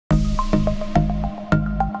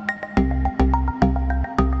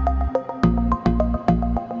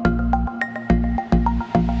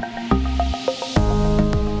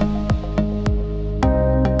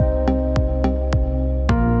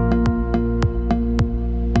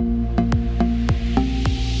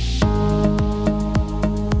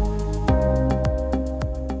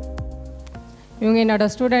என்னோட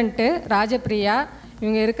ஸ்டூடெண்ட்டு ராஜபிரியா.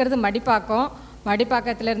 இவங்க இருக்கிறது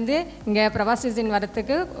மடிப்பாக்கத்துலேருந்து இங்கே பிரபாஸ் டிசைன்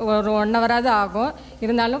வரத்துக்கு ஒரு 1 ஹவராவது ஆகும்.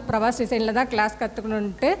 இருந்தாலும் பிரபாஸ் டிசைனில் தான் கிளாஸ்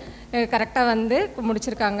கற்றுக்கணுன்ட்டு கரெக்டாக வந்து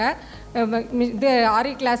முடிச்சிருக்காங்க. இது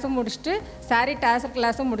ஆரி கிளாஸும் முடிச்சுட்டு சாரீ டாசல்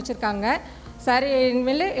கிளாஸும் முடிச்சிருக்காங்க. சாரீ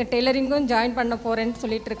இனிமேல் டெய்லரிங்கும் ஜாயின் பண்ண போகிறேன்னு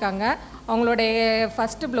சொல்லிட்டு இருக்காங்க. அவங்களுடைய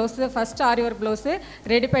ஃபஸ்ட்டு ஆரி ஒர்க் ப்ளவுஸு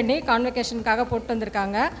ரெடி பண்ணி கான்வெகேஷனுக்காக போட்டு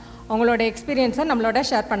வந்திருக்காங்க. அவங்களோட எக்ஸ்பீரியன்ஸை நம்மளோட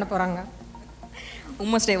ஷேர் பண்ண போகிறாங்க.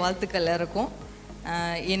 உமன்ஸ் டே வாழ்த்துக்கள் இருக்கும்.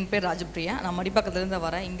 என் பேர் ராஜபிரியா. நான் மடிப்பாக்கத்துலேருந்து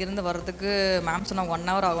வரேன். இங்கேருந்து வரதுக்கு மேம் சொன்னால் 1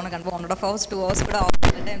 ஹவர் ஆகும். கண்டிப்பாக 1.5 hours கூட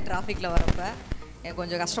ஆகும் டைம் டிராஃபிக்கில் வரப்போ. எனக்கு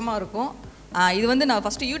கொஞ்சம் கஷ்டமாக இருக்கும். இது வந்து நான்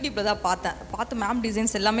ஃபஸ்ட்டு யூடியூப்பில் தான் பார்த்து மேம்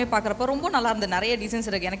டிசைன்ஸ் எல்லாமே பார்க்குறப்ப ரொம்ப நல்லா இருந்தது. நிறைய டிசைன்ஸ்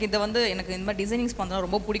இருக்குது. எனக்கு எனக்கு இந்த மாதிரி டிசைனிங்ஸ் பண்ணுறது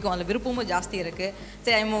ரொம்ப பிடிக்கும். அதில் விருப்பமும் ஜாஸ்தி இருக்குது.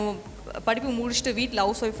 சரி, படிப்பு முடிச்சுட்டு வீட்டில்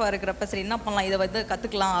ஹவுஸ் ஒய்ஃபாக இருக்கிறப்ப சரி என்ன பண்ணலாம், இதை வந்து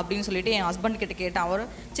கற்றுக்கலாம் அப்படின்னு சொல்லிட்டு என் ஹஸ்பண்ட் கிட்ட கேட்டேன். அவர்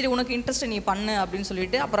சரி உனக்கு இன்ட்ரெஸ்ட் நீ பண்ணு அப்படின்னு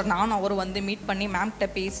சொல்லிட்டு அப்புறம் நானும் அவரும் வந்து மீட் பண்ணி மேம்கிட்ட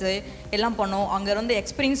பேசி எல்லாம் பண்ணோம். அங்கே வந்து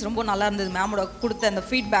எக்ஸ்பீரியன்ஸ் ரொம்ப நல்லா இருந்தது. மேமோட கொடுத்த அந்த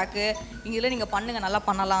ஃபீட்பேக்கு இங்கே நீங்கள் பண்ணுங்கள் நல்லா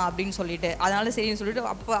பண்ணலாம் அப்படின்னு சொல்லிட்டு அதனால சரின்னு சொல்லிட்டு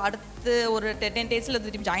அப்போ அடுத்து ஒரு 10 days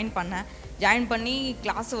திருப்பி ஜாயின் பண்ணி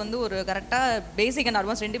கிளாஸ் வந்து ஒரு கரெக்டாக பேசிக் அண்ட்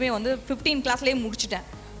அட்வான்ஸ் ரெண்டுமே வந்து 15 கிளாஸ்லேயே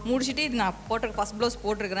முடிச்சுட்டு இது நான் ஃபஸ்ட் ப்ளவுஸ்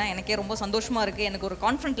போட்டிருக்கிறேன். எனக்கே ரொம்ப சந்தோஷமாக இருக்குது. எனக்கு ஒரு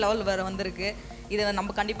கான்ஃபிடென்ட் லெவல் வேறு வந்திருக்கு. இதை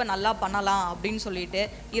நம்ம கண்டிப்பாக நல்லா பண்ணலாம் அப்படின்னு சொல்லிட்டு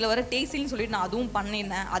இதில் வர டேசில்னு சொல்லிட்டு நான் அதுவும்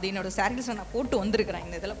பண்ணியிருந்தேன். அது என்னோடய சாரீஸில் நான் போட்டு வந்திருக்கிறேன்.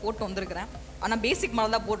 இந்த இதில் போட்டு வந்திருக்கிறேன். ஆனால் பேசிக்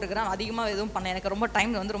மாதிரி தான் போட்டிருக்கிறேன். அதிகமாக எதுவும் பண்ணேன். எனக்கு ரொம்ப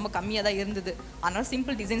டைம் வந்து ரொம்ப கம்மியாக தான் இருந்தது. அதனால்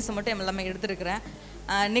சிம்பிள் டிசைன்ஸை மட்டும் எல்லாமே எடுத்துருக்கிறேன்.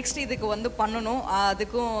 நெக்ஸ்ட் இதுக்கு வந்து பண்ணணும்.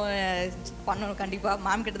 அதுக்கும் பண்ணணும். கண்டிப்பாக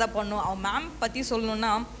மேம் கிட்ட தான் பண்ணணும். அவங்க மேம் பற்றி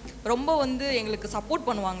சொல்லணுன்னா ரொம்ப வந்து எங்களுக்கு சப்போர்ட்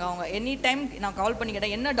பண்ணுவாங்க. அவங்க எனி டைம் நான் கால் பண்ணி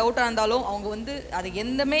கேட்டேன் என்ன டவுட்டாக இருந்தாலும் அவங்க வந்து அது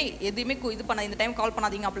எதுவுமே இது பண்ண இந்த டைம் கால்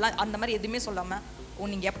பண்ணாதீங்க அப்படிலாம் அந்த மாதிரி எதுவுமே சொல்லாமல்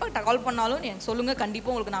நீங்கள் எப்போ கால் பண்ணாலும் எனக்கு சொல்லுங்கள்,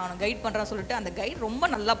 கண்டிப்பாக உங்களுக்கு நான் கைட் பண்ணுறேன்னு சொல்லிட்டு அந்த கைட் ரொம்ப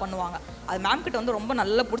நல்லா பண்ணுவாங்க. அது மேம் கிட்ட வந்து ரொம்ப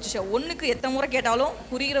நல்லா பிடிச்சிச்சு. ஒன்றுக்கு எத்தனை முறை கேட்டாலும்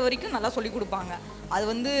புரிகிற வரைக்கும் நல்லா சொல்லி கொடுப்பாங்க. அது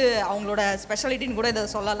வந்து அவங்களோட ஸ்பெஷாலிட்டின்னு கூட இதை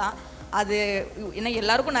சொல்லலாம். அது ஏன்னா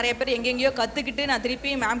எல்லாருக்கும் நிறைய பேர் எங்கெங்கேயோ கற்றுக்கிட்டு நான் திருப்பி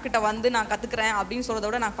மேம் கிட்ட வந்து நான் கற்றுக்குறேன் அப்படின்னு சொல்கிறத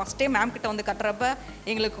விட நான் ஃபஸ்ட்டே மேம் கிட்ட வந்து கட்டுறப்ப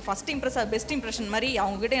எங்களுக்கு பெஸ்ட் இம்ப்ரெஷன் மாதிரி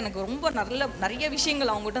அவங்ககிட்ட எனக்கு ரொம்ப நிறைய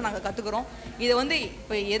விஷயங்கள் அவங்ககிட்ட நாங்கள் கற்றுக்குறோம். இதை வந்து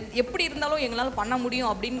இப்போ எப்படி இருந்தாலும் எங்களால் பண்ண முடியும்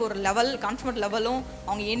அப்படிங்கிற ஒரு கான்ஃபிடென்ட் லெவலும்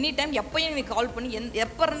அவங்க எனி டைம் எப்போயும் எனக்கு கால் பண்ணி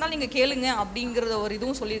எப்போ இருந்தாலும் நீங்கள் கேளுங்க அப்படிங்கிறத ஒரு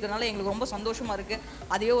இதுவும் சொல்லியிருக்கனால எங்களுக்கு ரொம்ப சந்தோஷமாக இருக்குது.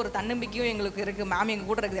 அதே ஒரு தன்னம்பிக்கையும் எங்களுக்கு இருக்குது. மேம்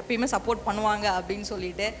எங்கள் கூட இருக்குது, எப்பயுமே சப்போர்ட் பண்ணுவாங்க அப்படின்னு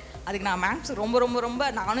சொல்லிட்டு அதுக்கு நான் மேம்ஸ் ரொம்ப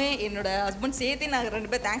நானே என்னோட ஹஸ்பண்ட் சேர்த்து நான் 2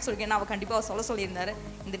 பேர் தேங்க்ஸ் சொல்லியிருக்கேன். அவள் கண்டிப்பாக சொல்லியிருந்தாரு.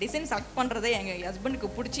 இந்த டிசைன் செலக்ட் பண்ணுறதை எங்கள் ஹஸ்பண்டுக்கு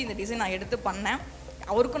பிடிச்சி இந்த டிசைன் நான் எடுத்து பண்ணேன்.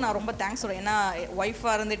 அவருக்கும் நான் ரொம்ப தேங்க்ஸ் சொல்கிறேன். ஏன்னா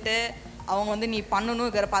ஒய்ஃபாக இருந்துட்டு அவங்க வந்து நீ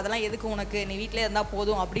பண்ணணுங்கிறப்ப அதெல்லாம் எதுக்கு உனக்கு, நீ வீட்டிலே இருந்தால்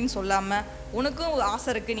போதும் அப்படின்னு சொல்லாமல் உனக்கும் ஆசை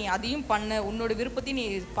இருக்குது நீ அதையும் பண்ணு, உன்னோட விருப்பத்தையும் நீ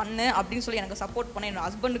பண்ணு அப்படின்னு சொல்லி எனக்கு சப்போர்ட் பண்ண என்னோட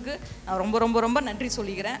ஹஸ்பண்டுக்கு நான் ரொம்ப நன்றி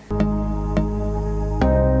சொல்லிக்கிறேன்.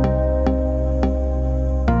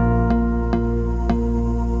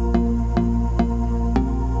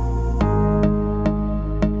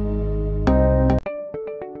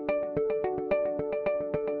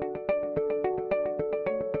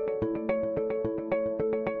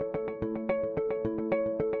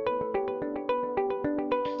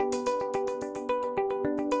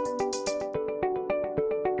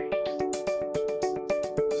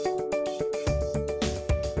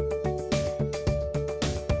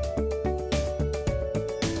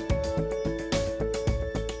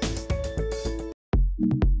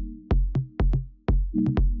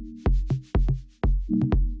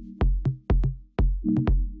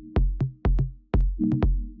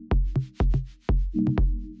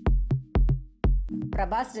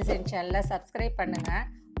 பிரபாஸ் டிசைன் சேனலை சப்ஸ்கிரைப் பண்ணுங்கள்.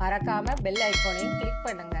 மறக்காமல் பெல் ஐக்கானையும் கிளிக்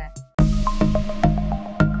பண்ணுங்கள்.